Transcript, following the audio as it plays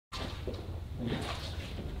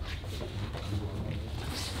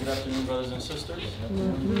Good afternoon, brothers and sisters.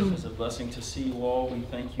 It's a blessing to see you all. We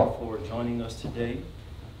thank you for joining us today.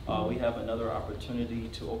 We have another opportunity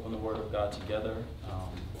to open the Word of God together.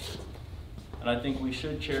 And I think we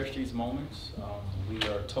should cherish these moments. We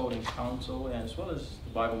are told in counsel, and as well as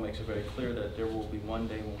the Bible makes it very clear, that there will be one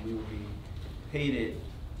day when we will be hated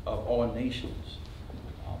of all nations.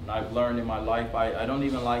 And I've learned in my life, I don't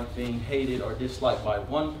even like being hated or disliked by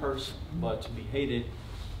one person, but to be hated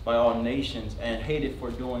by all nations and hated for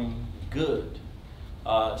doing good.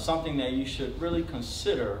 Something that you should really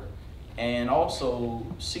consider and also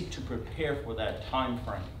seek to prepare for that time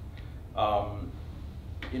frame.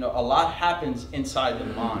 A lot happens inside the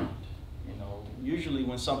mind. Usually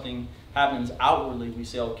when something happens outwardly, we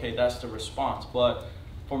say, okay, that's the response. But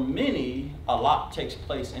for many, a lot takes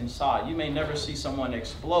place inside. You may never see someone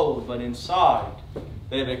explode, but inside,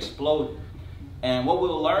 they've exploded. And what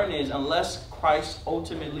we'll learn is, unless Christ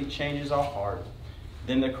ultimately changes our heart,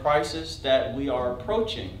 then the crisis that we are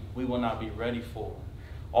approaching, we will not be ready for.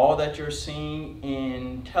 All that you're seeing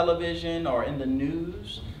in television or in the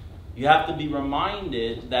news, you have to be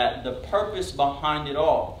reminded that the purpose behind it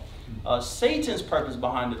all, Satan's purpose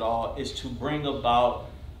behind it all, is to bring about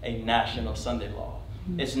a national Sunday law.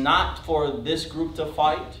 It's not for this group to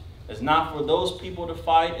fight. It's not for those people to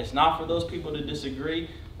fight. It's not for those people to disagree.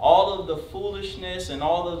 All of the foolishness and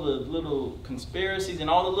all of the little conspiracies and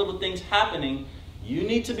all the little things happening, you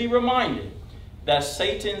need to be reminded that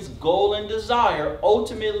Satan's goal and desire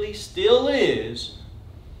ultimately still is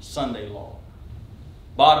Sunday law.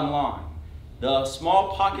 Bottom line, the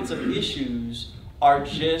small pockets of issues are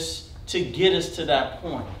just to get us to that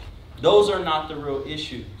point. Those are not the real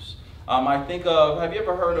issues. I think have you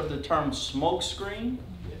ever heard of the term smoke screen?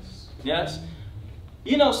 Yes. Yes?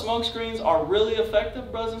 You know, smoke screens are really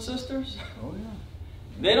effective, brothers and sisters. Oh, yeah.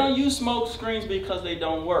 They don't use smoke screens because they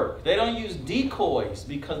don't work. They don't use decoys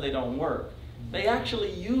because they don't work. They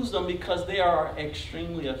actually use them because they are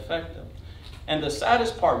extremely effective. And the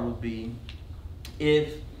saddest part would be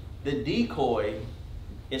if the decoy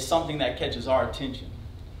is something that catches our attention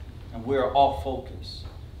and we're off focus.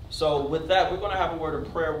 So with that, we're going to have a word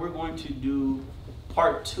of prayer. We're going to do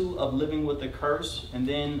part 2 of Living with the Curse. And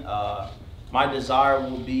then my desire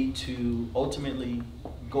will be to ultimately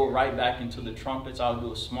go right back into the trumpets. I'll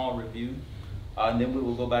do a small review. And then we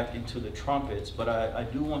will go back into the trumpets. But I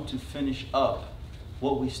do want to finish up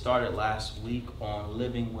what we started last week on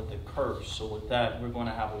living with the curse. So with that, we're going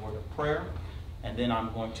to have a word of prayer. And then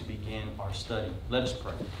I'm going to begin our study. Let us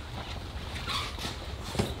pray.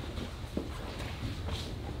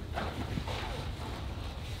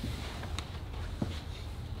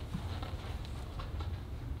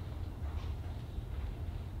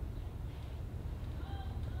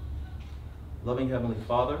 Loving Heavenly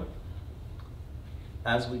Father,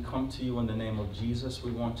 as we come to you in the name of Jesus,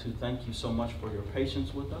 we want to thank you so much for your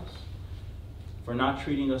patience with us, for not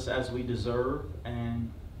treating us as we deserve,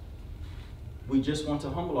 and we just want to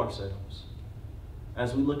humble ourselves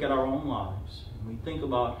as we look at our own lives and we think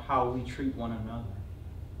about how we treat one another,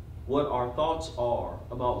 what our thoughts are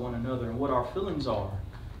about one another, and what our feelings are.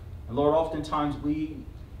 And Lord, oftentimes we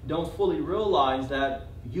don't fully realize that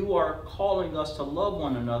you are calling us to love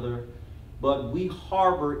one another, but we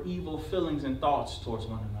harbor evil feelings and thoughts towards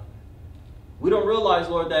one another. We don't realize,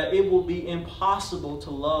 Lord, that it will be impossible to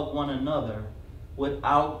love one another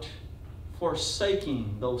without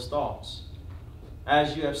forsaking those thoughts.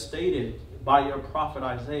 As you have stated by your prophet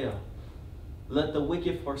Isaiah, let the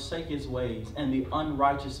wicked forsake his ways and the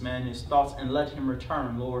unrighteous man his thoughts, and let him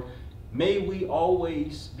return. Lord, may we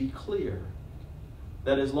always be clear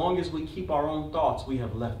that as long as we keep our own thoughts, we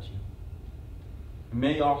have left you.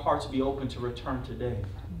 May our hearts be open to return today.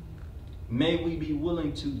 May we be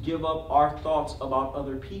willing to give up our thoughts about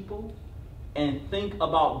other people and think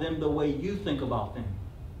about them the way you think about them,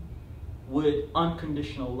 with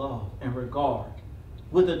unconditional love and regard,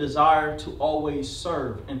 with a desire to always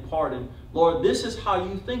serve and pardon. Lord, this is how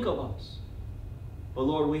you think of us. But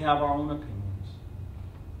Lord, we have our own opinions.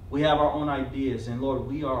 We have our own ideas. And Lord,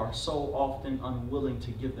 we are so often unwilling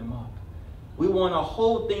to give them up. We want to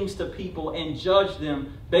hold things to people and judge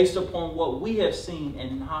them based upon what we have seen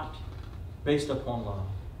and not based upon love.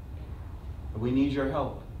 We need your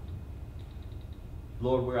help.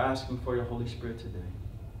 Lord, we're asking for your Holy Spirit today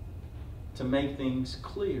to make things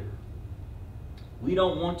clear. We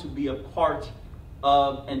don't want to be a part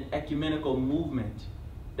of an ecumenical movement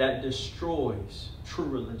that destroys true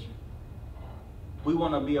religion. We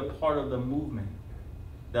want to be a part of the movement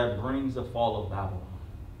that brings the fall of Babylon.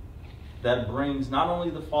 That brings not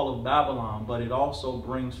only the fall of Babylon, but it also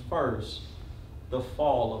brings first the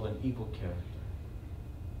fall of an evil character.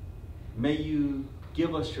 May you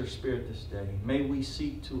give us your Spirit this day. May we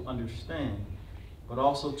seek to understand, but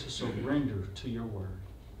also to surrender to your word.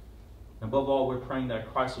 Above all, we're praying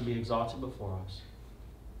that Christ will be exalted before us,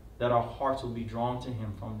 that our hearts will be drawn to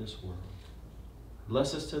him from this world.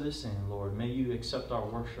 Bless us to this end, Lord. May you accept our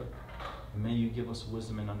worship, and may you give us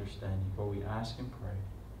wisdom and understanding. For we ask and pray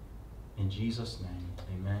in Jesus' name.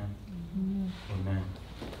 Amen. Mm-hmm. Amen.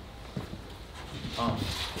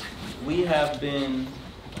 We have been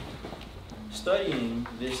studying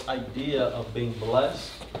this idea of being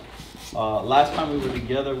blessed. Last time we were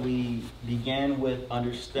together, we began with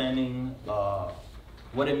understanding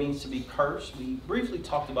what it means to be cursed. We briefly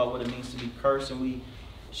talked about what it means to be cursed, and we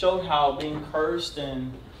showed how being cursed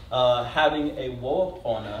and having a woe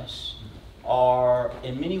upon us are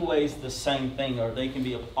in many ways the same thing, or they can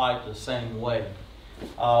be applied the same way.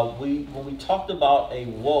 When we talked about a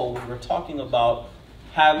woe, we were talking about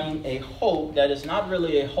having a hope that is not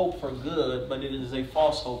really a hope for good, but it is a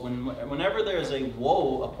false hope. Whenever there is a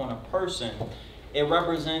woe upon a person, it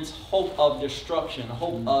represents hope of destruction,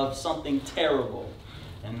 hope of something terrible.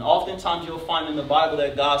 And oftentimes you'll find in the Bible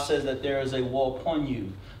that God says that there is a woe upon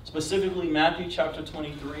you. Specifically, Matthew chapter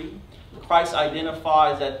 23, Christ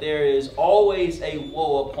identifies that there is always a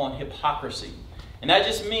woe upon hypocrisy. And that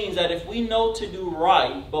just means that if we know to do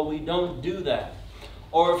right, but we don't do that,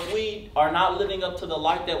 or if we are not living up to the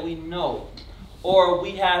light that we know, or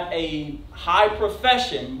we have a high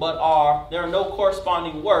profession, but there are no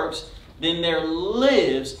corresponding works, then there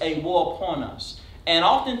lives a woe upon us. And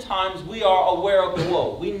oftentimes we are aware of the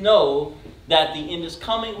woe. We know that the end is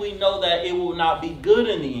coming. We know that it will not be good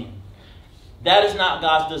in the end. That is not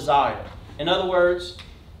God's desire. In other words,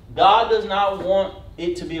 God does not want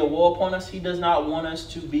it to be a woe upon us. He does not want us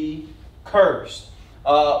to be cursed.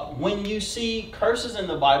 When you see curses in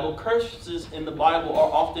the Bible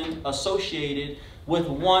are often associated with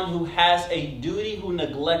one who has a duty, who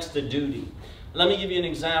neglects the duty. Let me give you an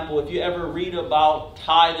example. If you ever read about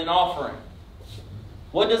tithe and offering,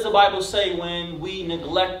 what does the Bible say when we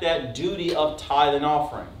neglect that duty of tithe and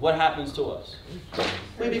offering? What happens to us?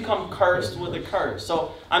 We become cursed with a curse.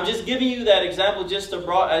 So I'm just giving you that example just to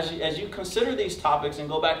as you consider these topics and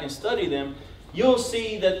go back and study them, you'll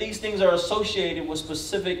see that these things are associated with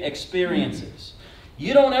specific experiences.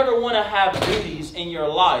 You don't ever want to have duties in your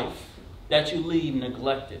life that you leave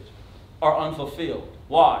neglected or unfulfilled.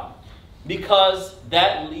 Why? Because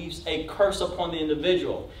that leaves a curse upon the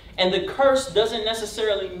individual. And the curse doesn't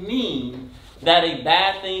necessarily mean that a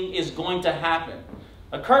bad thing is going to happen.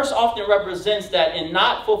 A curse often represents that in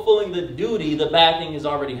not fulfilling the duty, the bad thing has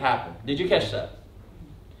already happened. Did you catch that?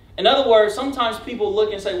 In other words, sometimes people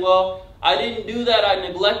look and say, well, I didn't do that, I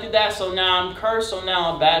neglected that, so now I'm cursed, so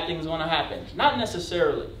now a bad thing is going to happen. Not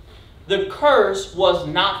necessarily. The curse was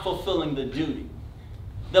not fulfilling the duty.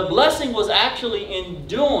 The blessing was actually in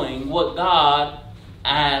doing what God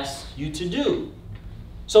asked you to do.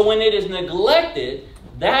 So when it is neglected,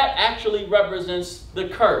 that actually represents the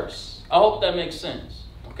curse. I hope that makes sense.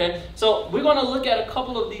 Okay? So we're going to look at a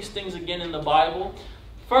couple of these things again in the Bible.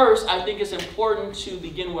 First, I think it's important to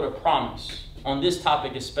begin with a promise on this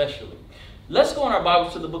topic especially. Let's go in our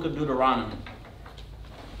Bibles to the book of Deuteronomy.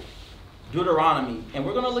 And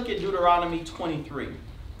we're going to look at Deuteronomy 23.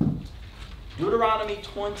 Deuteronomy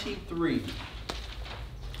 23.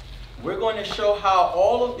 We're going to show how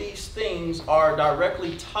all of these things are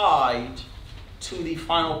directly tied to the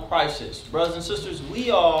final crisis. Brothers and sisters, we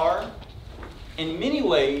are, in many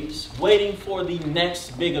ways, waiting for the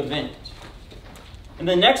next big event. And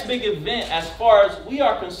the next big event, as far as we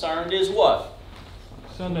are concerned, is what?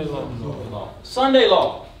 Sunday law. Sunday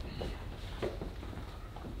law.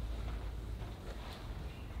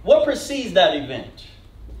 What precedes that event?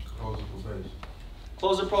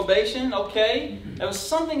 Close of probation, okay. There was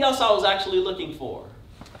something else I was actually looking for.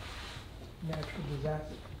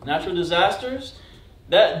 Natural disasters.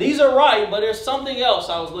 These are right, but there's something else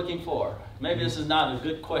I was looking for. Maybe this is not a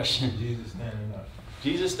good question.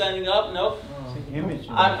 Jesus standing up? Nope. I'm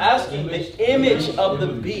asking, the image of the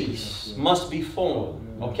beast must be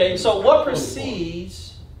formed. Okay, so what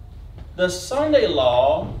precedes the Sunday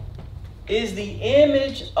law is the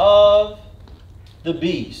image of the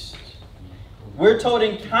beast. We're told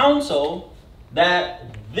in counsel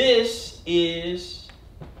that this is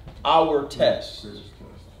our test.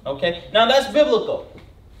 Okay, now that's biblical.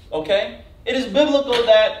 Okay, it is biblical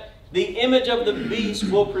that the image of the beast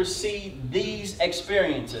will precede these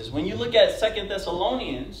experiences. When you look at 2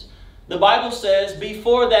 Thessalonians, the Bible says,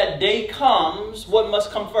 before that day comes, what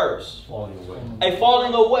must come first? Falling away. A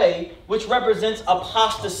falling away, which represents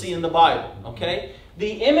apostasy in the Bible. Okay?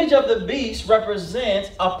 The image of the beast represents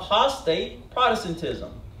apostate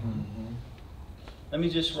Protestantism. Let me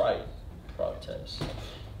just write protest.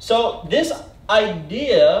 So this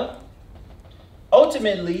idea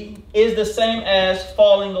ultimately is the same as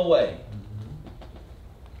falling away.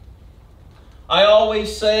 I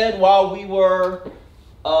always said while we were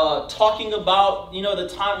talking about, the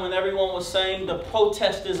time when everyone was saying the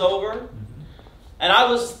protest is over. And I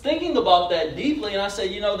was thinking about that deeply, and I said,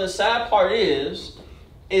 the sad part is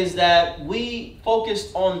that we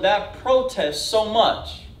focused on that protest so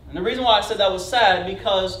much. And the reason why I said that was sad,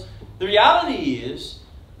 because the reality is,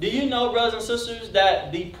 do you know, brothers and sisters,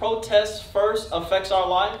 that the protest first affects our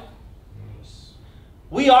life? Yes.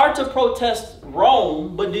 We are to protest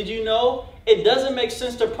Rome, but did you know it doesn't make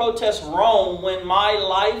sense to protest Rome when my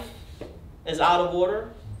life is out of order?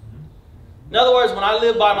 In other words, when I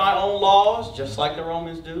live by my own laws, just like the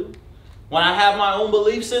Romans do, when I have my own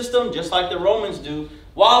belief system, just like the Romans do,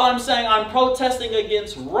 while I'm saying I'm protesting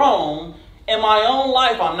against Rome, in my own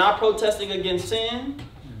life, I'm not protesting against sin.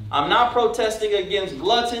 I'm not protesting against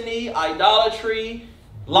gluttony, idolatry,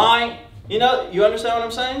 lying. You understand what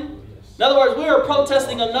I'm saying? In other words, we are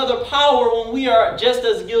protesting another power when we are just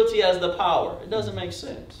as guilty as the power. It doesn't make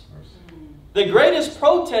sense. The greatest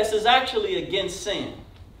protest is actually against sin.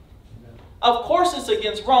 Of course it's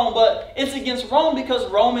against Rome, but it's against Rome because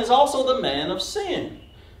Rome is also the man of sin.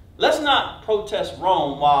 Let's not protest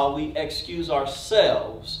Rome while we excuse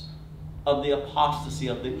ourselves of the apostasy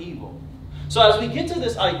of the evil. So as we get to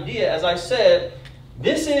this idea, as I said,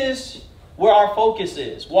 this is where our focus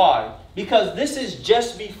is. Why? Because this is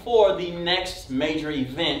just before the next major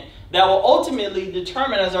event that will ultimately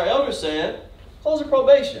determine, as our elder said, close of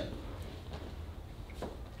probation.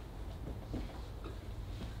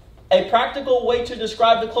 A practical way to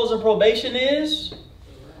describe the close of probation is,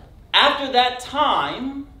 after that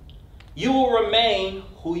time, you will remain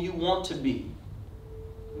who you want to be.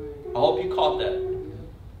 I hope you caught that.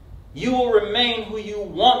 You will remain who you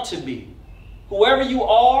want to be. Whoever you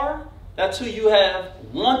are, that's who you have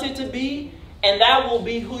wanted to be, and that will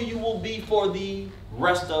be who you will be for the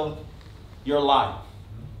rest of your life.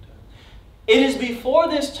 It is before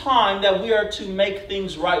this time that we are to make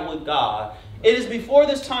things right with God. It is before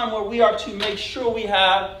this time where we are to make sure we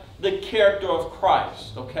have the character of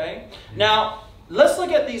Christ. Okay? Now, let's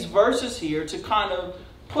look at these verses here to kind of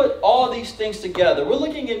put all these things together. We're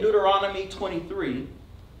looking in Deuteronomy 23.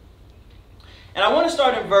 And I want to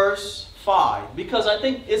start in verse 5 because I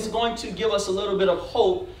think it's going to give us a little bit of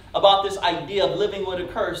hope about this idea of living with a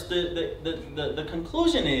curse. The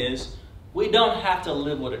conclusion is we don't have to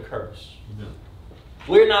live with a curse. No.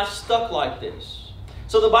 We're not stuck like this.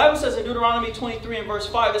 So the Bible says in Deuteronomy 23 and verse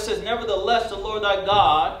 5, it says, "Nevertheless, the Lord thy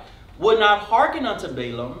God would not hearken unto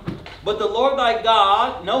Balaam, but the Lord thy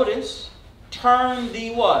God," notice, "turned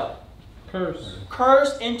the" what?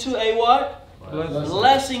 Curse into a what?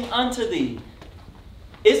 Blessing unto thee.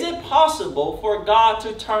 Is it possible for God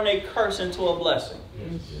to turn a curse into a blessing?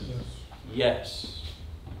 Yes.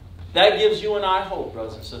 That gives you and I hope,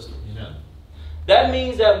 brothers and sisters. Amen. That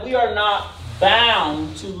means that we are not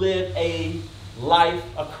bound to live a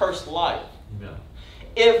cursed life. Amen.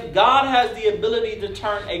 If God has the ability to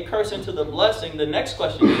turn a curse into the blessing, the next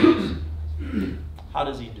question is, how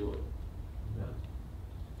does he do it? Amen.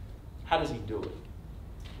 How does he do it?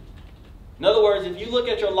 In other words, if you look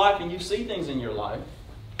at your life and you see things in your life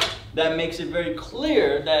that makes it very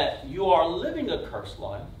clear that you are living a cursed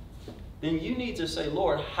life, then you need to say,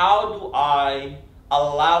 Lord, how do I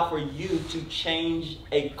allow for you to change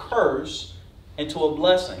a curse into a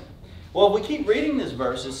blessing? Well, if we keep reading this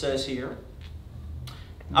verse, it says here,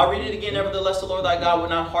 I'll read it again. "Nevertheless, the Lord thy God would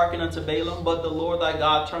not hearken unto Balaam, but the Lord thy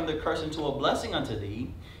God turned the curse into a blessing unto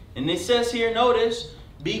thee." And it says here, notice,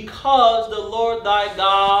 "because the Lord thy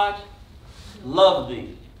God loved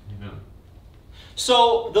thee." Amen.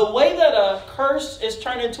 So the way that a curse is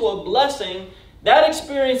turned into a blessing, that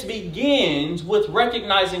experience begins with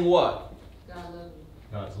recognizing what?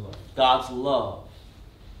 God's love. God's love.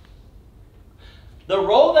 The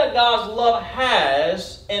role that God's love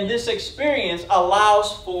has in this experience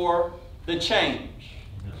allows for the change.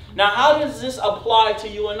 Now, how does this apply to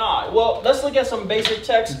you and I? Well, let's look at some basic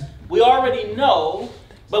text we already know,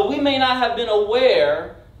 but we may not have been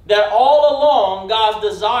aware that all along God's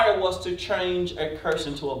desire was to change a curse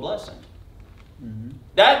into a blessing. Mm-hmm.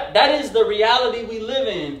 That is the reality we live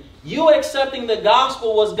in. You accepting the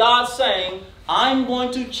gospel was God saying, I'm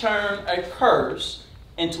going to turn a curse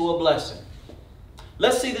into a blessing.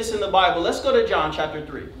 Let's see this in the Bible. Let's go to John chapter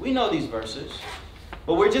 3. We know these verses,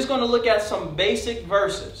 but we're just going to look at some basic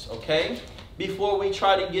verses, okay, before we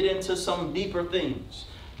try to get into some deeper things.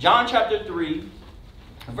 John chapter 3,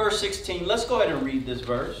 verse 16. Let's go ahead and read this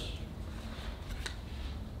verse.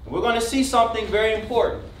 We're going to see something very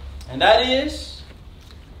important. And that is,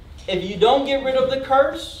 if you don't get rid of the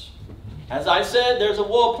curse, as I said, there's a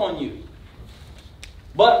woe upon you.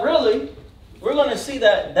 But really, we're going to see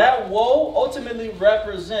that that woe ultimately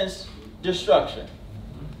represents destruction.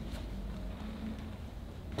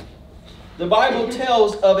 The Bible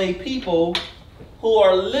tells of a people who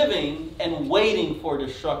are living and waiting for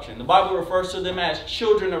destruction. The Bible refers to them as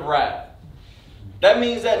children of wrath. That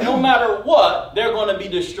means that no matter what, they're going to be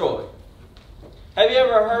destroyed. Have you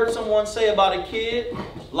ever heard someone say about a kid,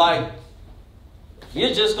 like,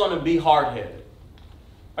 you're just going to be hard-headed,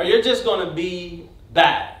 or you're just going to be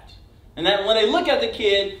bad? And then when they look at the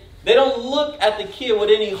kid, they don't look at the kid with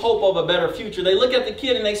any hope of a better future. They look at the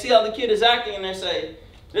kid and they see how the kid is acting and they say,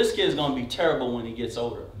 this kid is going to be terrible when he gets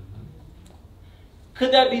older.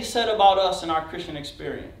 Could that be said about us in our Christian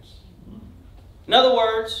experience? In other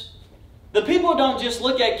words, the people don't just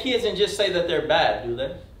look at kids and just say that they're bad, do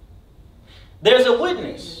they? There's a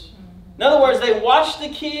witness. In other words, they watch the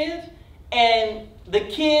kid and the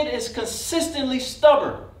kid is consistently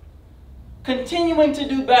stubborn, continuing to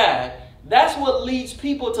do bad. That's what leads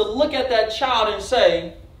people to look at that child and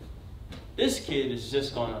say, this kid is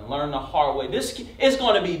just going to learn the hard way. This is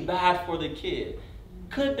going to be bad for the kid.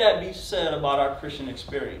 Could that be said about our Christian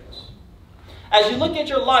experience? As you look at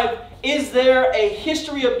your life, is there a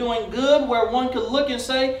history of doing good where one could look and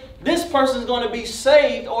say, this person is going to be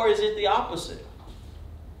saved, or is it the opposite?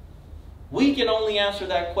 We can only answer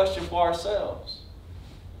that question for ourselves.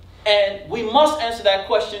 And we must answer that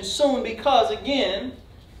question soon because, again,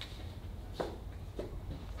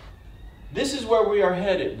 this is where we are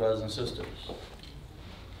headed, brothers and sisters.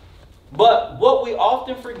 But what we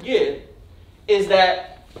often forget is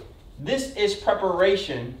that this is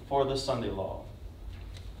preparation for the Sunday law.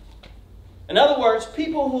 In other words,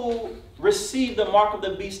 people who receive the mark of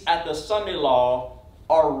the beast at the Sunday law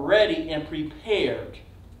are ready and prepared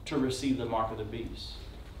to receive the mark of the beast.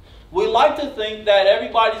 We like to think that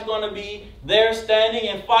everybody's going to be there standing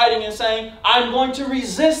and fighting and saying, I'm going to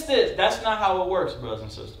resist it. That's not how it works, brothers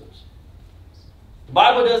and sisters. The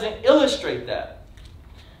Bible doesn't illustrate that.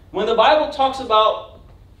 When the Bible talks about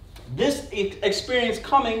this experience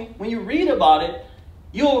coming, when you read about it,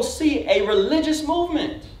 you'll see a religious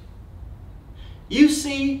movement. You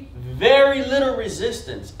see very little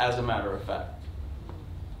resistance, as a matter of fact.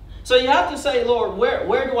 So you have to say, Lord,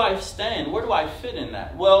 where do I stand? Where do I fit in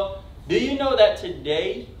that? Well, do you know that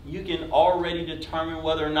today you can already determine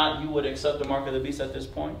whether or not you would accept the mark of the beast at this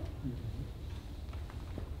point?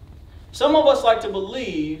 Some of us like to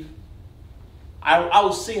believe, I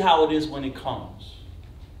will see how it is when it comes.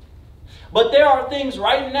 But there are things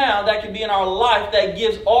right now that could be in our life that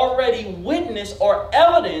gives already witness or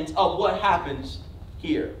evidence of what happens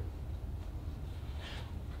here.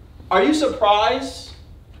 Are you surprised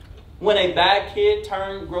when a bad kid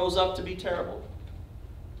grows up to be terrible?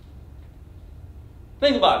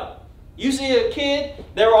 Think about it. You see a kid,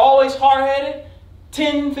 they were always hard-headed.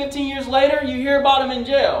 10, 15 years later, you hear about him in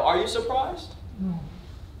jail. Are you surprised? No.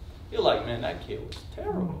 You're like, man, that kid was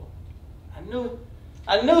terrible. I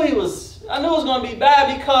knew it was going to be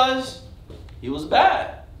bad because he was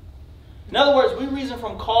bad. In other words, we reason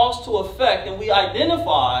from cause to effect, and we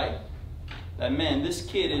identify that, man, this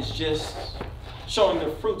kid is just showing the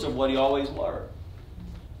fruits of what he always were.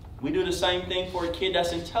 We do the same thing for a kid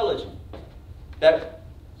that's intelligent, that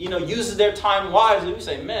uses their time wisely. We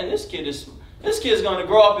say, man, this kid is going to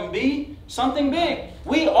grow up and be something big.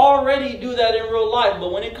 We already do that in real life,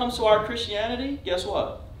 but when it comes to our Christianity, guess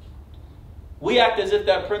what? We act as if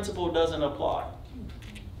that principle doesn't apply.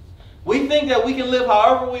 We think that we can live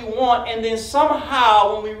however we want, and then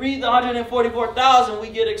somehow when we read the 144,000, we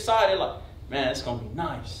get excited like, man, it's going to be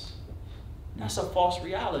nice. That's a false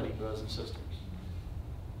reality, brothers and sisters.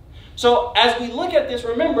 So as we look at this,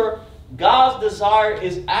 remember, God's desire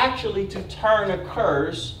is actually to turn a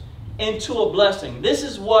curse into a blessing. This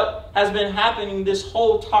is what has been happening this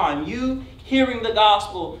whole time. You hearing the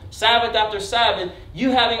gospel Sabbath after Sabbath,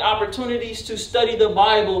 you having opportunities to study the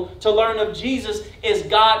Bible, to learn of Jesus, is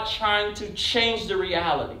God trying to change the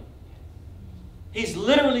reality. He's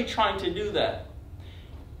literally trying to do that.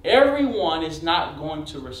 Everyone is not going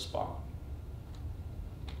to respond.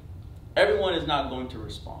 Everyone is not going to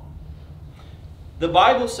respond. The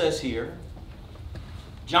Bible says here,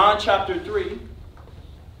 John chapter 3,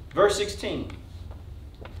 verse 16.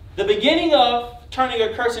 The beginning of turning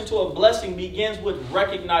a curse into a blessing begins with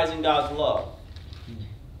recognizing God's love.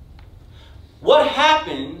 What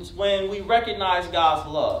happens when we recognize God's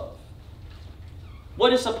love?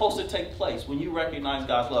 What is supposed to take place when you recognize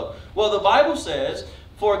God's love? Well, the Bible says,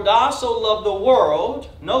 for God so loved the world,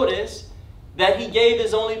 notice, that he gave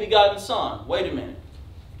his only begotten Son. Wait a minute.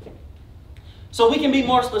 So we can be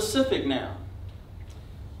more specific now.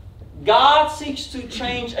 God seeks to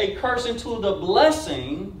change a curse into the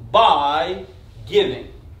blessing by giving.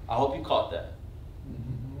 I hope you caught that.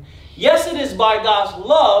 Yes, it is by God's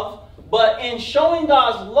love, but in showing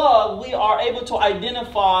God's love, we are able to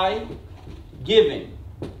identify giving.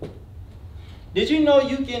 Did you know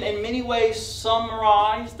you can in many ways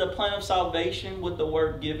summarize the plan of salvation with the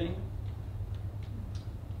word giving?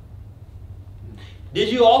 Did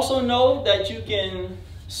you also know that you can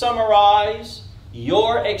summarize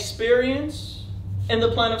your experience in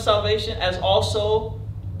the plan of salvation as also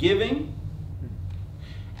giving?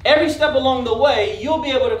 Every step along the way, you'll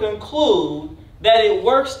be able to conclude that it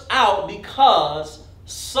works out because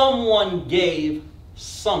someone gave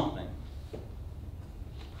something.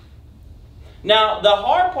 Now, the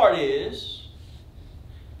hard part is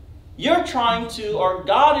you're trying to, or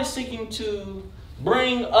God is seeking to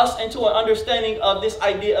bring us into an understanding of this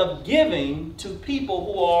idea of giving to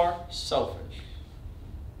people who are selfish.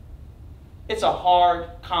 It's a hard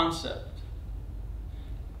concept.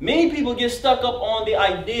 Many people get stuck up on the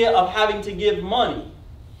idea of having to give money.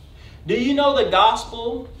 Do you know the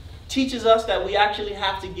gospel teaches us that we actually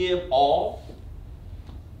have to give all?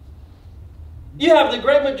 You have the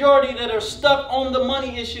great majority that are stuck on the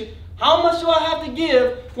money issue. How much do I have to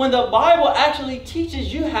give when the Bible actually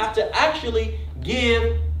teaches you have to actually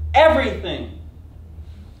give everything?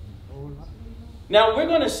 Now, we're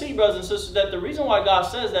going to see, brothers and sisters, that the reason why God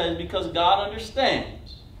says that is because God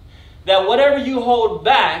understands that whatever you hold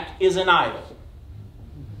back is an idol.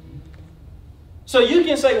 So you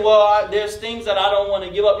can say, well, there's things that I don't want to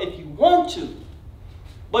give up if you want to.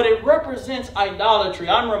 But it represents idolatry.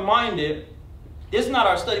 I'm reminded, it's not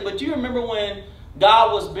our study, but do you remember when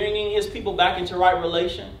God was bringing his people back into right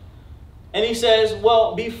relation? And he says,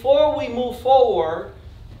 well, before we move forward,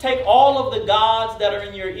 take all of the gods that are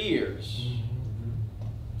in your ears.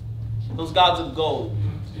 Those gods of gold.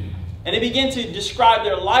 And he began to describe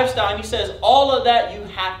their lifestyle. And he says, all of that you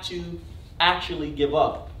have to actually give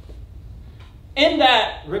up. In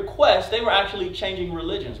that request, they were actually changing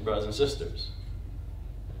religions, brothers and sisters.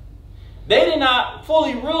 They did not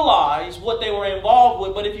fully realize what they were involved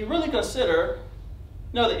with. But if you really consider,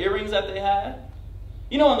 you know, the earrings that they had.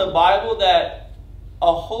 You know in the Bible that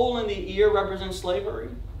a hole in the ear represents slavery?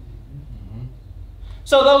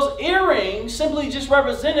 So those earrings simply just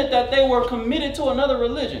represented that they were committed to another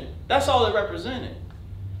religion. That's all it represented.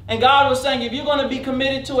 And God was saying, if you're going to be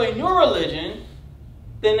committed to a new religion,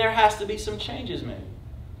 then there has to be some changes made.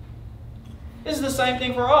 This is the same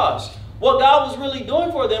thing for us. What God was really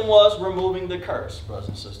doing for them was removing the curse, brothers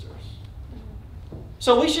and sisters.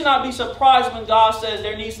 So we should not be surprised when God says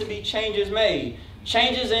there needs to be changes made.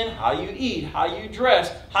 Changes in how you eat, how you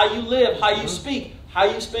dress, how you live, how you speak, how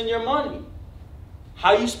you spend your money,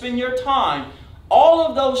 how you spend your time. All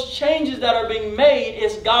of those changes that are being made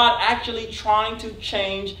is God actually trying to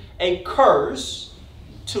change a curse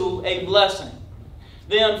to a blessing.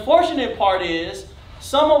 The unfortunate part is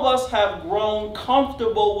some of us have grown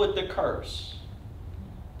comfortable with the curse.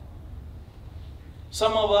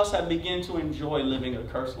 Some of us have begun to enjoy living a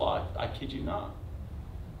cursed life. I kid you not.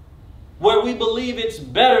 Where we believe it's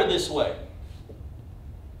better this way.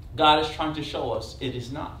 God is trying to show us it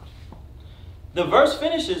is not. The verse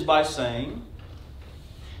finishes by saying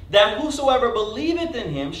that whosoever believeth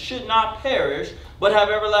in him should not perish, but have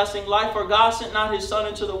everlasting life. For God sent not his Son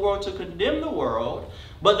into the world to condemn the world,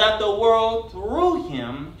 but that the world through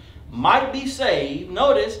him might be saved.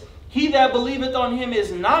 Notice, he that believeth on him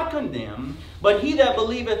is not condemned, but he that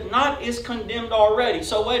believeth not is condemned already.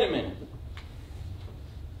 So wait a minute.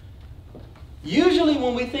 Usually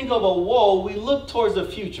when we think of a woe, we look towards the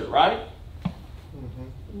future, right?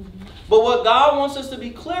 But what God wants us to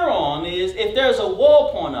be clear on is if there's a woe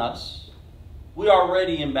upon us, we are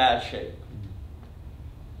already in bad shape.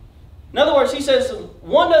 In other words, he says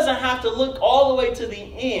one doesn't have to look all the way to the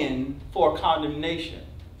end for condemnation.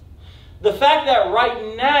 The fact that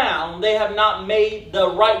right now they have not made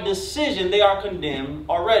the right decision, they are condemned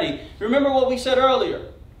already. Remember what we said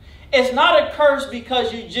earlier. It's not a curse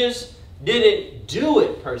because you just didn't do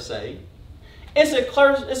it per se. It's a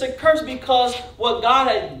curse because what God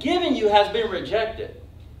had given you has been rejected.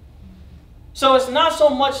 So it's not so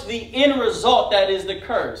much the end result that is the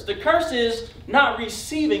curse. The curse is not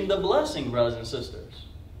receiving the blessing, brothers and sisters.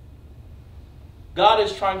 God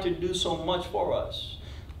is trying to do so much for us.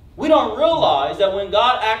 We don't realize that when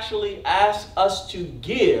God actually asks us to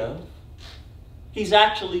give, he's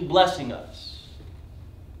actually blessing us.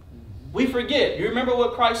 We forget. You remember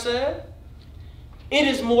what Christ said? It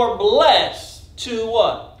is more blessed to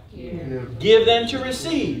what? Give than to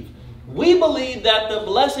receive. We believe that the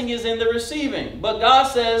blessing is in the receiving. But God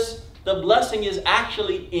says the blessing is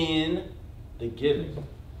actually in the giving.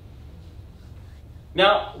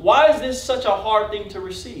 Now, why is this such a hard thing to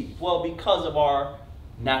receive? Well, because of our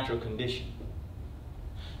natural condition.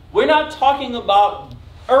 We're not talking about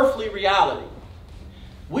earthly reality.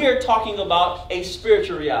 We are talking about a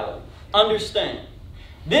spiritual reality. Understand,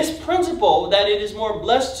 this principle that it is more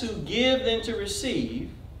blessed to give than to receive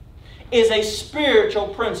is a spiritual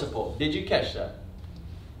principle. Did you catch that?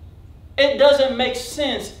 It doesn't make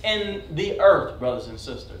sense in the earth, brothers and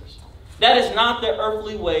sisters. That is not the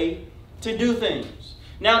earthly way to do things.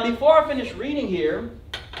 Now, before I finish reading here,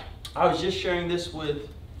 I was just sharing this with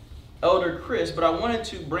Elder Chris, but I wanted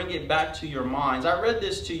to bring it back to your minds. I read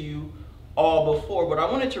this to you all before, but I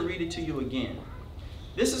wanted to read it to you again.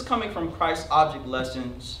 This is coming from Christ Object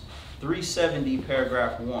Lessons 370,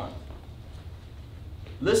 paragraph 1.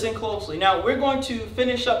 Listen closely. Now, we're going to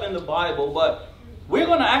finish up in the Bible, but we're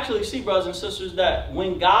going to actually see, brothers and sisters, that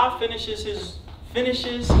when God finishes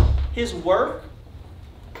his work,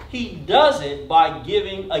 he does it by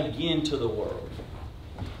giving again to the world.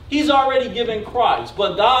 He's already given Christ,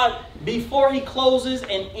 but God, before he closes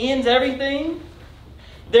and ends everything,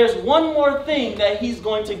 there's one more thing that he's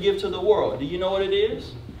going to give to the world. Do you know what it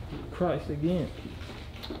is? Christ again.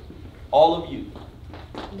 All of you.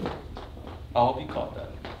 I hope you caught that.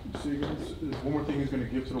 See, there's one more thing he's going to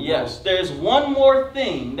give to the world. Yes, there's one more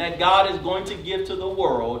thing that God is going to give to the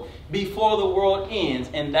world before the world ends,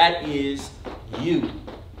 and that is you.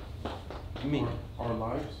 Me. Our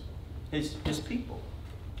lives? His people.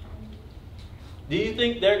 Do you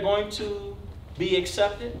think they're going to be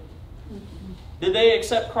accepted? Did they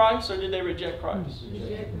accept Christ or did they reject Christ?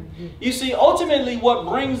 You see, ultimately what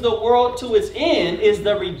brings the world to its end is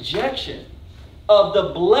the rejection of the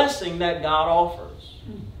blessing that God offers.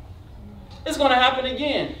 It's going to happen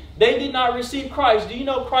again. They did not receive Christ. Do you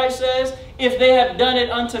know Christ says, if they have done it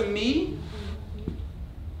unto me,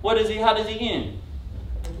 how does he end?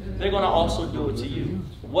 They're going to also do it to you.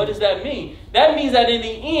 What does that mean? That means that in the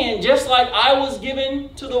end, just like I was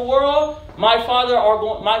given to the world, my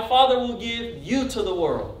Father will give you to the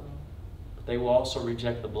world. But they will also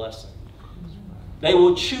reject the blessing. They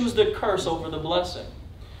will choose the curse over the blessing.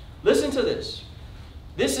 Listen to this.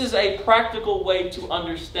 This is a practical way to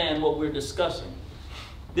understand what we're discussing.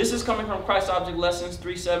 This is coming from Christ Object Lessons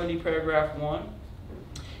 370, paragraph 1.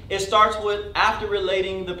 It starts with, after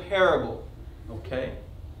relating the parable. Okay?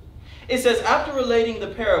 It says, after relating the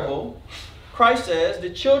parable, Christ says, the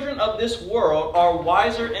children of this world are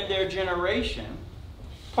wiser in their generation.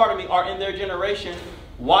 Are in their generation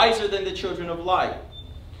wiser than the children of light.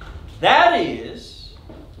 That is,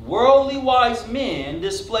 worldly wise men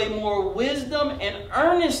display more wisdom and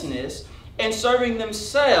earnestness in serving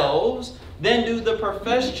themselves than do the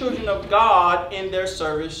professed children of God in their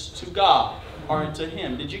service to God or to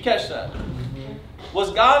Him. Did you catch that?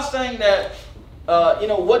 Was God saying that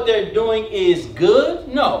what they're doing is good?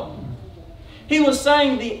 No. He was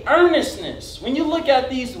saying the earnestness. When you look at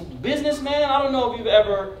these businessmen, I don't know if you've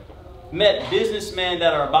ever met businessmen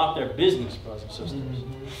that are about their business, brothers and sisters.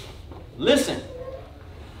 Listen.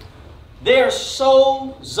 They are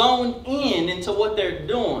so zoned in into what they're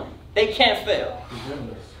doing. They can't fail.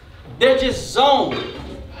 They're just zoned.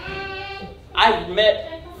 I've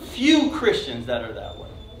met few Christians that are that way.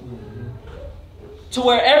 To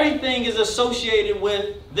where everything is associated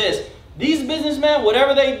with this. These businessmen,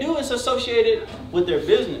 whatever they do is associated with their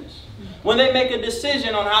business. When they make a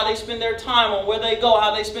decision on how they spend their time, on where they go,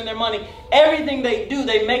 how they spend their money, everything they do,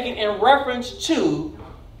 they make it in reference to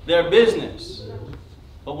their business.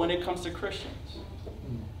 But when it comes to Christians,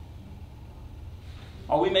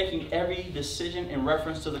 are we making every decision in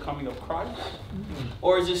reference to the coming of Christ?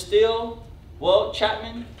 Or is it still, well,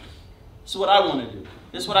 Chapman, this is what I want to do.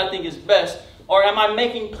 This is what I think is best. Or am I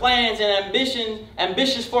making plans and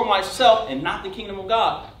ambitious for myself and not the kingdom of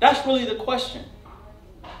God? That's really the question.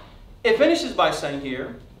 It finishes by saying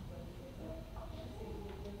here,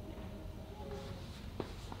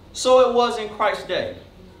 so it was in Christ's day.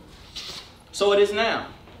 So it is now.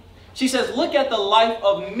 She says, look at the life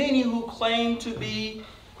of many who claim to be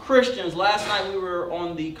Christians. Last night we were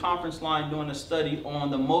on the conference line doing a study on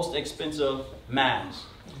the most expensive mask.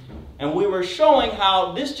 And we were showing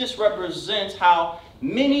how this just represents how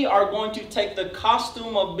many are going to take the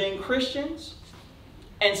costume of being Christians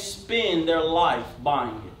and spend their life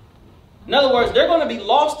buying it. In other words, they're going to be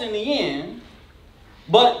lost in the end,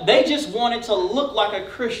 but they just wanted to look like a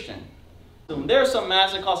Christian. There are some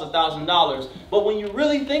masks that cost $1,000. But when you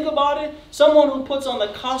really think about it, someone who puts on the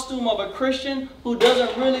costume of a Christian who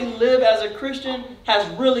doesn't really live as a Christian has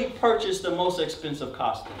really purchased the most expensive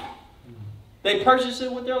costume. They purchased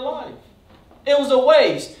it with their life. It was a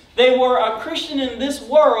waste. They were a Christian in this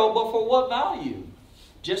world, but for what value?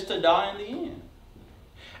 Just to die in the end.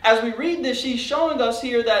 As we read this, she's showing us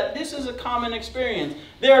here that this is a common experience.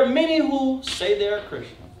 There are many who say they're a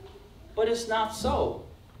Christian, but it's not so.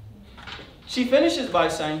 She finishes by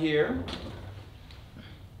saying here,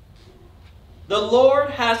 the Lord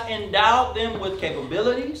has endowed them with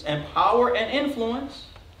capabilities and power and influence.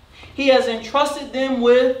 He has entrusted them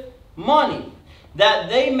with money that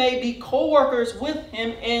they may be co-workers with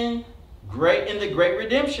Him in the great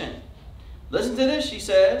redemption. Listen to this, she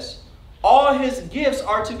says. All His gifts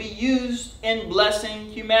are to be used in blessing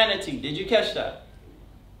humanity. Did you catch that?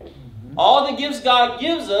 All the gifts God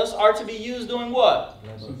gives us are to be used doing what?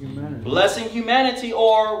 Blessing humanity. Blessing humanity,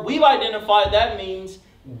 or we've identified that means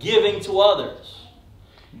giving to others.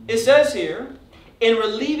 It says here, in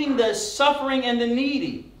relieving the suffering and the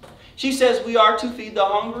needy. She says we are to feed the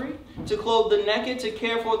hungry, to clothe the naked, to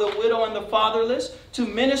care for the widow and the fatherless, to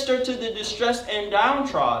minister to the distressed and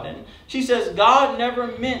downtrodden. She says God never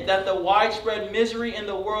meant that the widespread misery in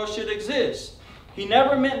the world should exist. He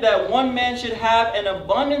never meant that one man should have an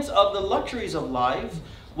abundance of the luxuries of life,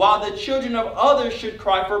 while the children of others should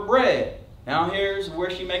cry for bread. Now here's where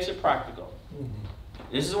she makes it practical.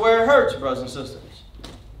 This is where it hurts, brothers and sisters.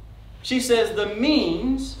 She says the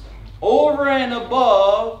means over and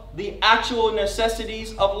above the actual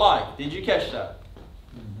necessities of life. Did you catch that?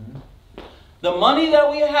 The money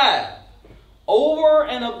that we have over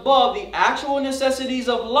and above the actual necessities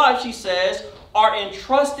of life, she says, are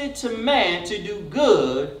entrusted to man to do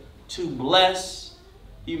good, to bless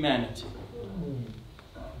humanity.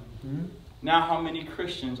 Now, how many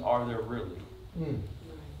Christians are there really?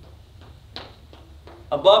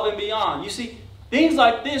 Above and beyond. You see, things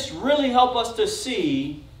like this really help us to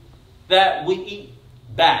see that we eat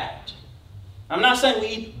bad. I'm not saying we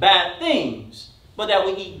eat bad things, but that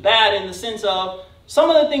we eat bad in the sense of some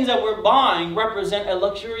of the things that we're buying represent a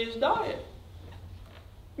luxurious diet.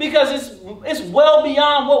 Because it's well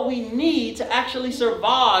beyond what we need to actually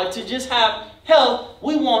survive, to just have health.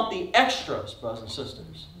 We want the extras, brothers and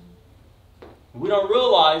sisters. We don't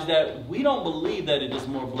realize that we don't believe that it is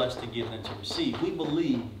more blessed to give than to receive. We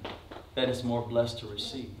believe that it's more blessed to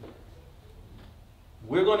receive.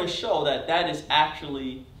 We're going to show that that is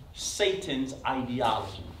actually Satan's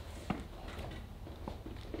ideology.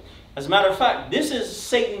 As a matter of fact, this is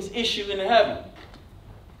Satan's issue in heaven.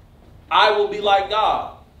 I will be like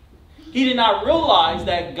God. He did not realize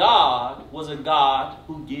that God was a God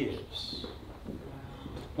who gives.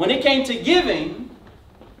 When it came to giving,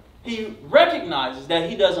 he recognizes that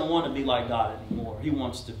he doesn't want to be like God anymore. He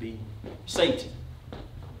wants to be Satan.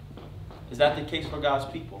 Is that the case for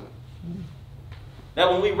God's people? That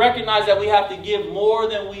when we recognize that we have to give more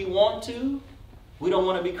than we want to, we don't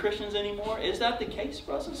want to be Christians anymore? Is that the case,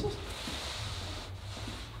 brothers and sisters?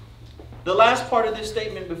 The last part of this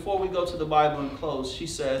statement before we go to the Bible and close, she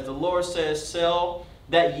says, the Lord says, sell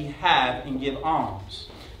that ye have and give alms.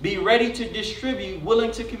 Be ready to distribute,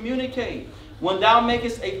 willing to communicate. When thou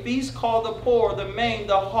makest a feast, call the poor, the maimed,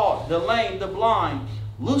 the halt, the lame, the blind.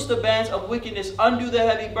 Loose the bands of wickedness, undo the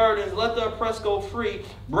heavy burdens, let the oppressed go free.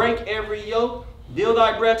 Break every yoke, deal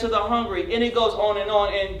thy bread to the hungry. And it goes on.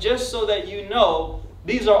 And just so that you know,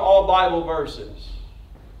 these are all Bible verses.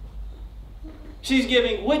 She's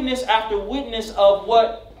giving witness after witness of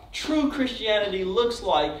what true Christianity looks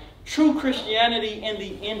like. True Christianity in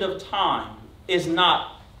the end of time is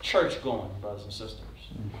not church going, brothers and sisters.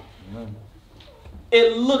 Amen.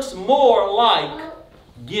 It looks more like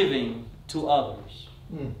giving to others.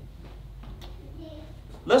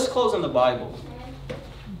 Let's close in the Bible.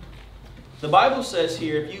 The Bible says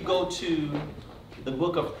here, if you go to the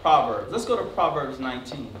book of Proverbs, let's go to Proverbs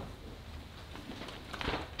 19.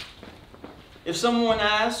 If someone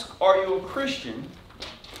asks, are you a Christian?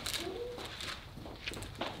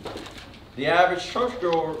 The average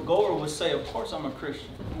churchgoer would say, of course I'm a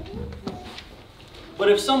Christian. But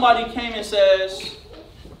if somebody came and says,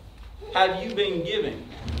 have you been giving?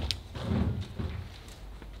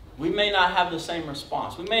 We may not have the same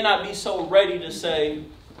response. We may not be so ready to say,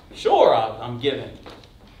 sure, I'm giving.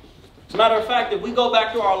 As a matter of fact, if we go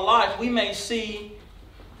back to our life, we may see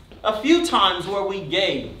a few times where we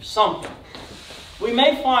gave something. We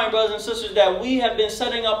may find, brothers and sisters, that we have been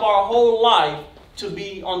setting up our whole life to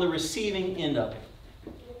be on the receiving end of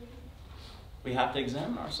it. We have to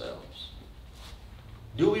examine ourselves.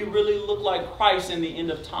 Do we really look like Christ in the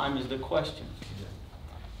end of time is the question.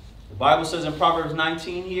 The Bible says in Proverbs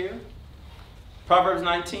 19 here, Proverbs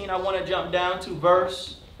 19, I want to jump down to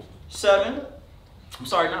verse 7. I'm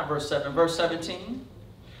sorry, not verse 7, verse 17.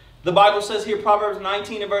 The Bible says here, Proverbs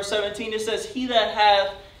 19 and verse 17, it says, he that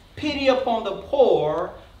hath pity upon the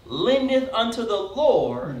poor lendeth unto the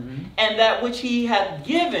Lord, and that which he hath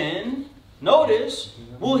given, notice,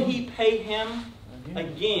 will he pay him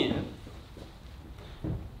again.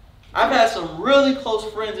 I've had some really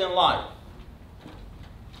close friends in life.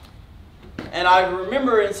 And I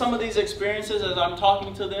remember in some of these experiences as I'm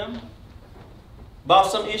talking to them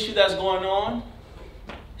about some issue that's going on,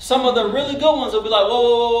 some of the really good ones will be like, whoa,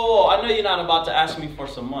 whoa, whoa, whoa, whoa, I know you're not about to ask me for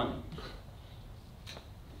some money.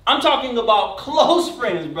 I'm talking about close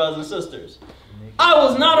friends, brothers and sisters. I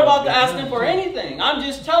was not about to ask them for anything. I'm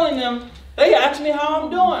just telling them, they ask me how I'm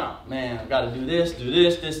doing. Man, I got to do this,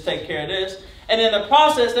 take care of this. And in the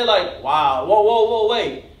process, they're like, wow, whoa, whoa, whoa,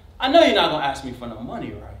 wait. I know you're not going to ask me for no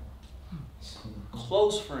money, right?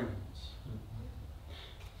 Close friends.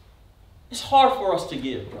 It's hard for us to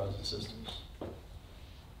give, brothers and sisters.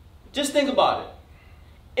 Just think about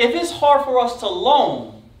it. If it's hard for us to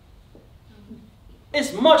loan,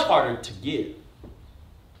 it's much harder to give.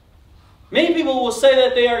 Many people will say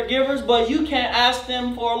that they are givers, but you can't ask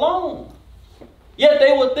them for a loan. Yet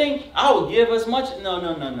they would think, I will give as much.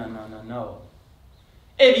 No.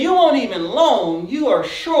 If you won't even loan, you are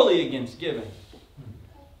surely against giving.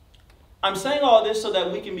 I'm saying all this so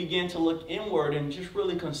that we can begin to look inward and just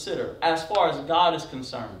really consider, as far as God is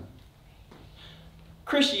concerned,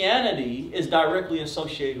 Christianity is directly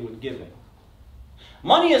associated with giving.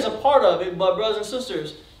 Money is a part of it, but brothers and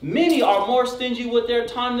sisters, many are more stingy with their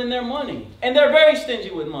time than their money. And they're very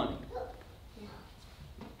stingy with money.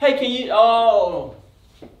 Hey, can you,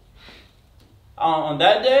 on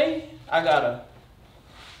that day, I gotta.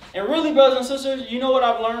 And really, brothers and sisters, you know what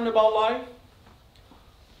I've learned about life?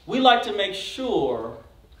 We like to make sure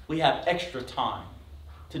we have extra time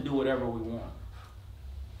to do whatever we want.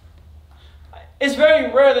 It's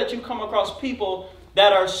very rare that you come across people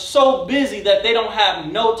that are so busy that they don't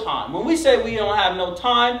have no time. When we say we don't have no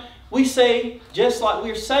time, we're saying it just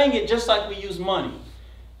like we use money.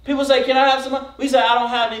 People say, can I have some money? We say, I don't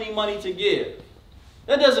have any money to give.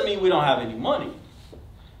 That doesn't mean we don't have any money.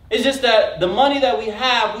 It's just that the money that we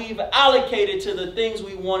have, we've allocated to the things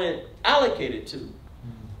we want it allocated to.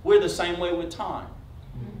 We're the same way with time.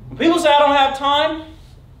 When people say, I don't have time,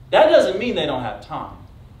 that doesn't mean they don't have time.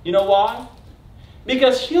 You know why?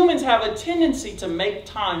 Because humans have a tendency to make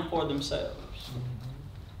time for themselves.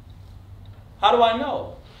 How do I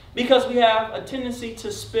know? Because we have a tendency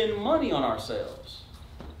to spend money on ourselves.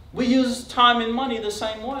 We use time and money the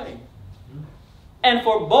same way. And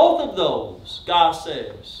for both of those, God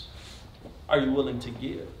says, are you willing to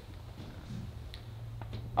give?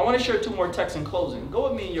 I want to share two more texts in closing. Go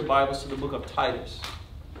with me in your Bibles to the book of Titus.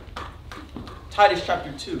 Titus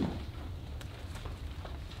chapter 2.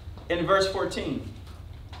 In verse 14.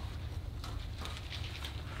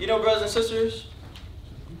 You know, brothers and sisters,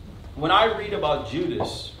 when I read about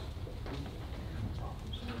Judas,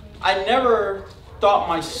 I never thought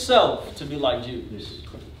myself to be like Judas.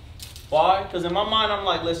 Why? Because in my mind, I'm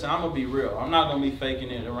like, listen, I'm going to be real. I'm not going to be faking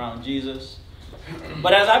it around Jesus.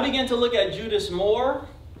 But as I began to look at Judas more,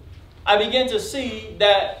 I began to see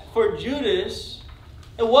that for Judas,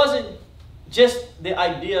 it wasn't just the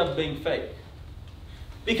idea of being fake.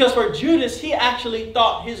 Because for Judas, he actually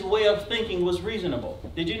thought his way of thinking was reasonable.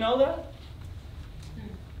 Did you know that?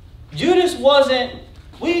 Judas wasn't...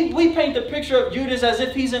 We paint the picture of Judas as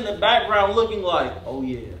if he's in the background looking like, oh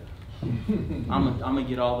yeah, I'm going to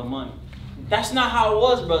get all the money. That's not how it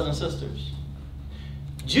was, brothers and sisters.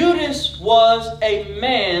 Judas was a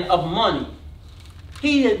man of money.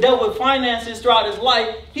 He had dealt with finances throughout his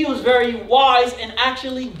life. He was very wise and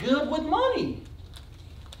actually good with money.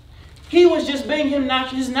 He was just being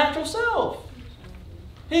his natural self.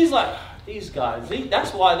 He's like, these guys,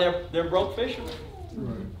 that's why they're broke fishermen.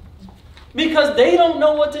 Right. Because they don't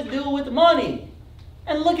know what to do with money.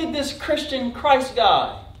 And look at this Christian Christ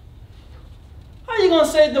guy. How are you going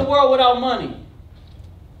to save the world without money?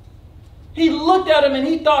 He looked at him and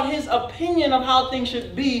he thought his opinion of how things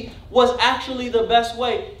should be was actually the best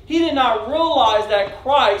way. He did not realize that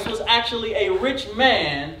Christ was actually a rich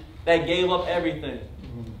man that gave up everything.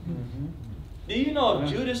 Mm-hmm. Do you know if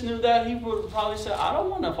Judas knew that, he would have probably said, I don't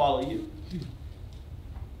want to follow you.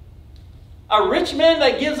 A rich man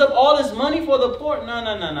that gives up all his money for the poor?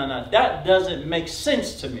 No. That doesn't make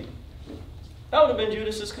sense to me. That would have been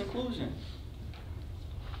Judas's conclusion.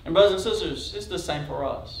 And brothers and sisters, it's the same for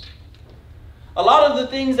us. A lot of the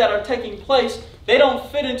things that are taking place, they don't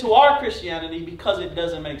fit into our Christianity because it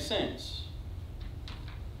doesn't make sense.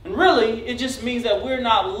 And really, it just means that we're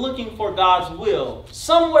not looking for God's will.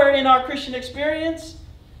 Somewhere in our Christian experience,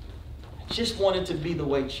 I just want it to be the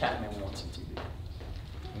way Chapman wants it to be.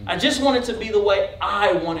 I just want it to be the way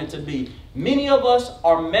I want it to be. Many of us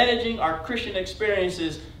are managing our Christian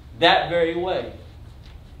experiences that very way.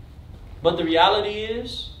 But the reality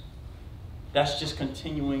is, that's just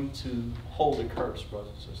continuing to hold a curse,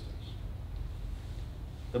 brothers and sisters.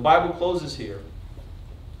 The Bible closes here.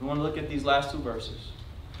 We want to look at these last two verses.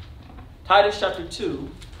 Titus chapter 2.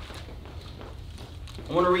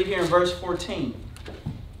 I want to read here in verse 14.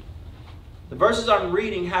 The verses I'm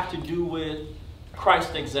reading have to do with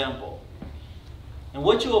Christ's example. And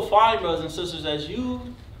what you will find, brothers and sisters, as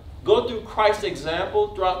you go through Christ's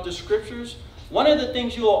example throughout the scriptures, one of the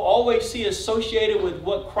things you will always see associated with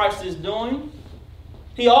what Christ is doing,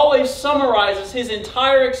 he always summarizes his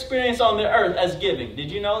entire experience on the earth as giving. Did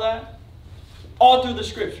you know that? All through the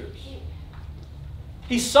scriptures.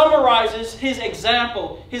 He summarizes his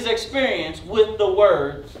example, his experience with the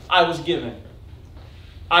word, I was given.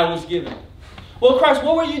 I was given. Well, Christ,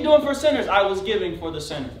 what were you doing for sinners? I was giving for the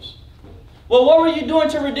sinners. Well, what were you doing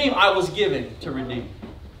to redeem? I was giving to redeem.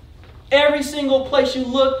 Every single place you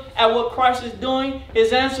look at what Christ is doing,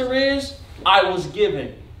 his answer is, I was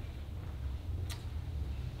giving.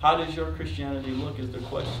 How does your Christianity look is the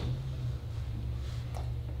question.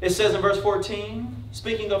 It says in verse 14,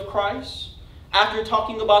 speaking of Christ, after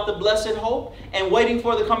talking about the blessed hope and waiting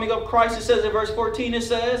for the coming of Christ, it says in verse 14, it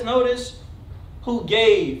says, notice, who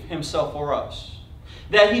gave himself for us,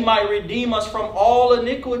 that he might redeem us from all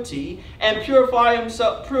iniquity and purify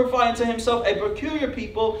unto himself a peculiar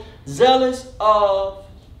people, zealous of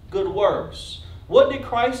good works. What did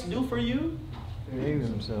Christ do for you? He gave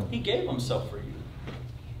himself. He gave himself for you.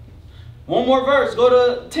 One more verse. Go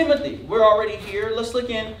to Timothy. We're already here. Let's look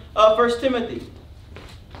in 1 Timothy.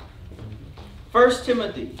 1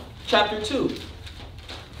 Timothy chapter 2.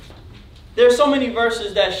 There are so many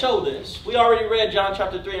verses that show this. We already read John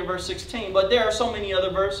chapter 3 and verse 16, but there are so many other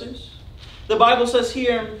verses. The Bible says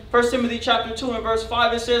here in 1 Timothy chapter 2 and verse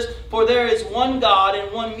 5, it says, for there is one God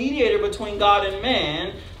and one mediator between God and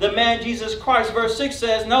man, the man Jesus Christ. Verse 6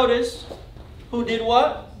 says, notice, who did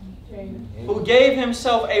what? Who gave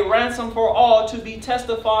himself a ransom for all to be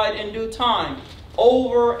testified in due time.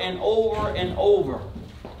 Over and over and over.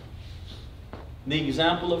 The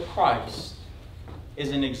example of Christ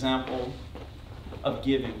is an example of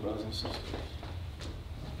giving, brothers and sisters.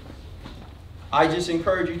 I just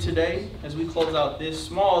encourage you today, as we close out this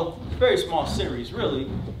very small series, really,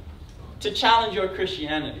 to challenge your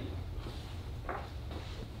Christianity.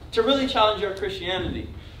 To really challenge your Christianity.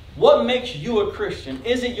 What makes you a Christian?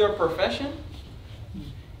 Is it your profession?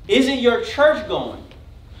 Is it your church going?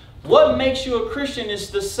 What makes you a Christian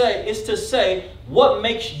is to say what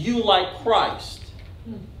makes you like Christ.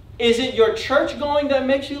 Is it your church going that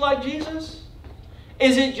makes you like Jesus?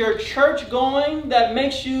 Is it your church going that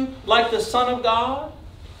makes you like the Son of God?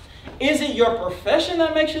 Is it your profession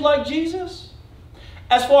that makes you like Jesus?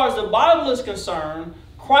 As far as the Bible is concerned,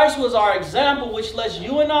 Christ was our example, which lets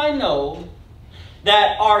you and I know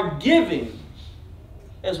that our giving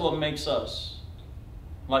is what makes us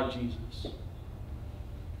like Jesus.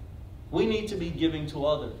 We need to be giving to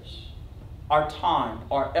others. Our time,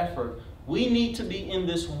 our effort. We need to be in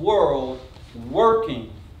this world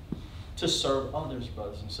working to serve others,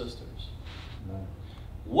 brothers and sisters. Amen.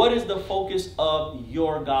 What is the focus of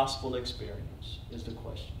your gospel experience is the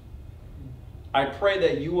question. I pray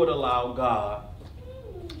that you would allow God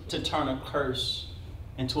to turn a curse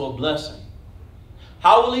into a blessing.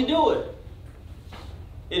 How will he do it?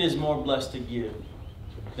 It is more blessed to give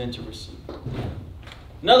than to receive.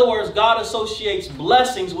 In other words, God associates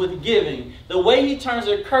blessings with giving. The way he turns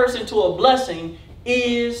a curse into a blessing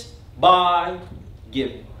is by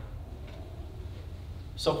giving.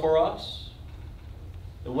 So for us,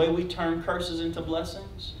 the way we turn curses into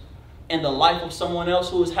blessings in the life of someone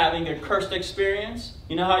else who is having a cursed experience,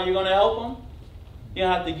 you know how you're going to help them? You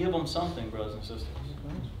have to give them something, brothers and sisters.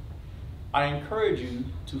 I encourage you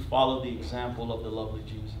to follow the example of the lovely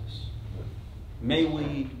Jesus. May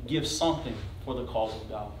we give something for the cause of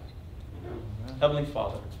God. Heavenly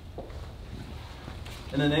Father,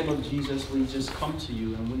 in the name of Jesus, we just come to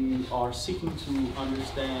you and we are seeking to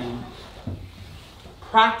understand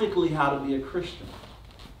practically how to be a Christian.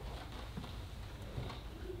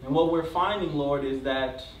 And what we're finding, Lord, is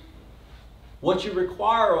that what you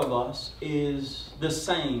require of us is the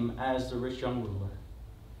same as the rich young ruler.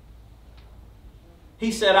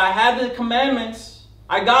 He said, I have the commandments.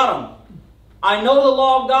 I got them. I know the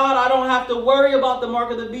law of God. I don't have to worry about the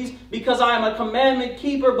mark of the beast because I am a commandment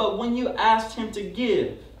keeper. But when you asked him to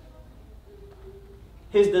give,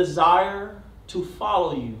 his desire to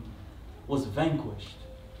follow you was vanquished.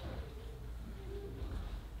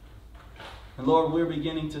 And Lord, we're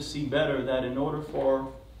beginning to see better that in order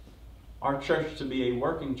for our church to be a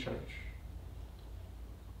working church,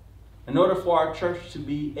 in order for our church to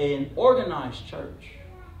be an organized church,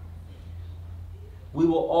 we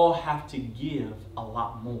will all have to give a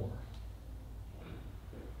lot more.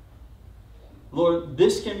 Lord,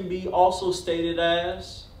 this can be also stated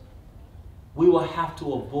as we will have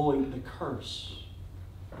to avoid the curse.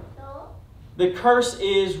 The curse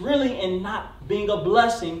is really in not being a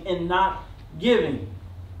blessing and not giving.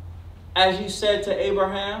 As you said to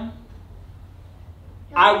Abraham,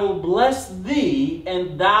 I will bless thee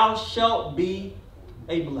and thou shalt be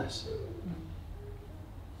a blessing.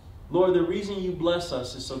 Lord, the reason you bless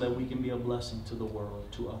us is so that we can be a blessing to the world,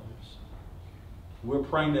 to others. We're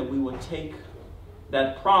praying that we would take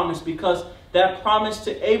that promise, because that promise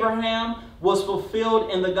to Abraham was fulfilled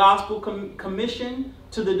in the gospel commission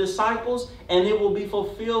to the disciples, and it will be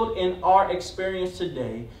fulfilled in our experience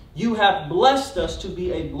today. You have blessed us to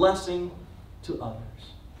be a blessing to others.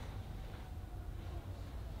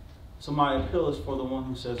 So my appeal is for the one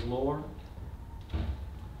who says, Lord,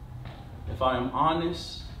 if I am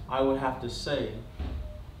honest, I would have to say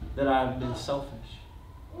that I have been selfish.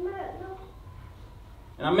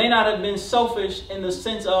 And I may not have been selfish in the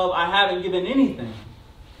sense of I haven't given anything.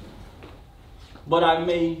 But I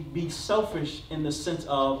may be selfish in the sense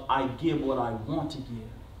of I give what I want to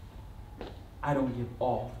give. I don't give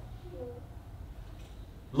all.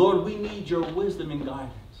 Lord, we need your wisdom and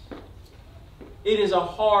guidance. It is a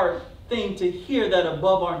hard thing to hear that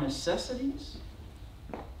above our necessities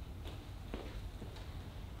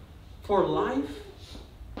for life,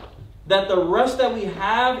 that the rest that we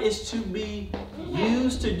have is to be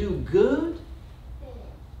used to do good.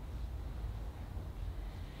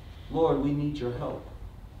 Lord, we need your help.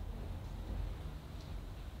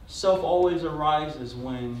 Self always arises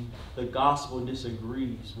when the gospel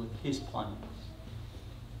disagrees with his plans.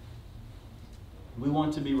 We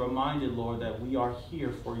want to be reminded, Lord, that we are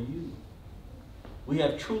here for you. We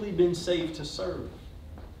have truly been saved to serve.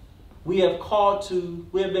 We have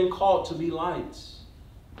been called to be lights.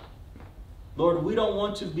 Lord, we don't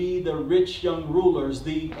want to be the rich young rulers,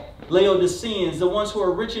 the Laodiceans, the ones who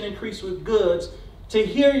are rich and increased with goods, to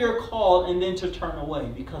hear your call and then to turn away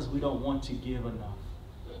because we don't want to give enough.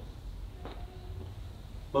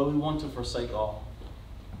 But we want to forsake all.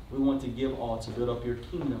 We want to give all to build up your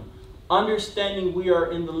kingdom. Understanding we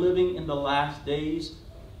are living in the last days,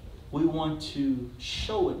 we want to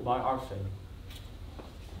show it by our faith.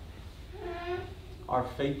 Our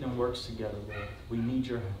faith and works together, Lord. We need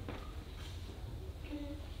your help.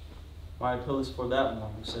 My appeal is for that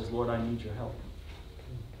one who says, Lord, I need your help.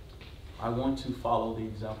 I want to follow the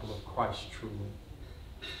example of Christ truly.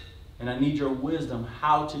 And I need your wisdom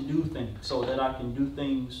how to do things so that I can do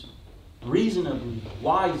things reasonably,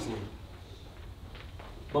 wisely.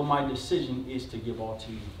 But my decision is to give all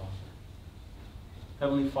to you, Father.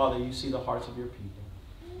 Heavenly Father, you see the hearts of your people.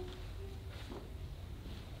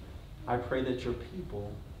 I pray that your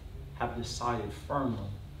people have decided firmly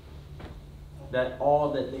that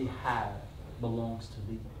all that they have belongs to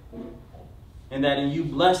thee. And that in you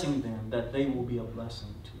blessing them, that they will be a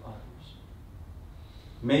blessing to others.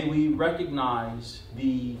 May we recognize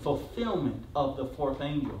the fulfillment of the fourth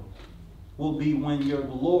angel will be when your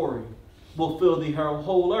glory will fill the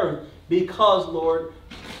whole earth. Because, Lord,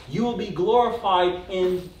 you will be glorified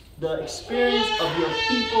in the experience of your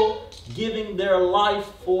people giving their life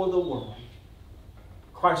for the world.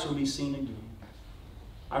 Christ will be seen again.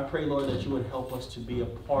 I pray, Lord, that you would help us to be a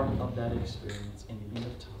part of that experience in the end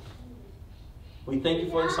of time. We thank you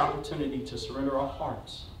for this opportunity to surrender our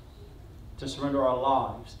hearts, to surrender our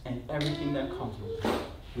lives, and everything that comes with it,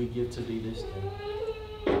 we give to thee this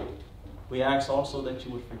day. We ask also that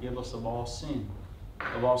you would forgive us of all sin,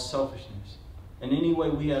 of all selfishness. In any way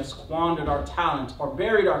we have squandered our talents or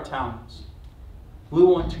buried our talents, we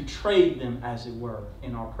want to trade them, as it were,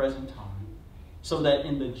 in our present time, so that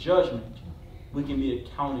in the judgment we can be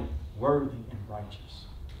accounted worthy and righteous.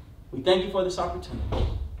 We thank you for this opportunity.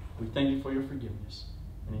 We thank you for your forgiveness.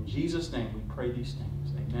 And in Jesus' name we pray these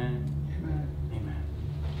things. Amen.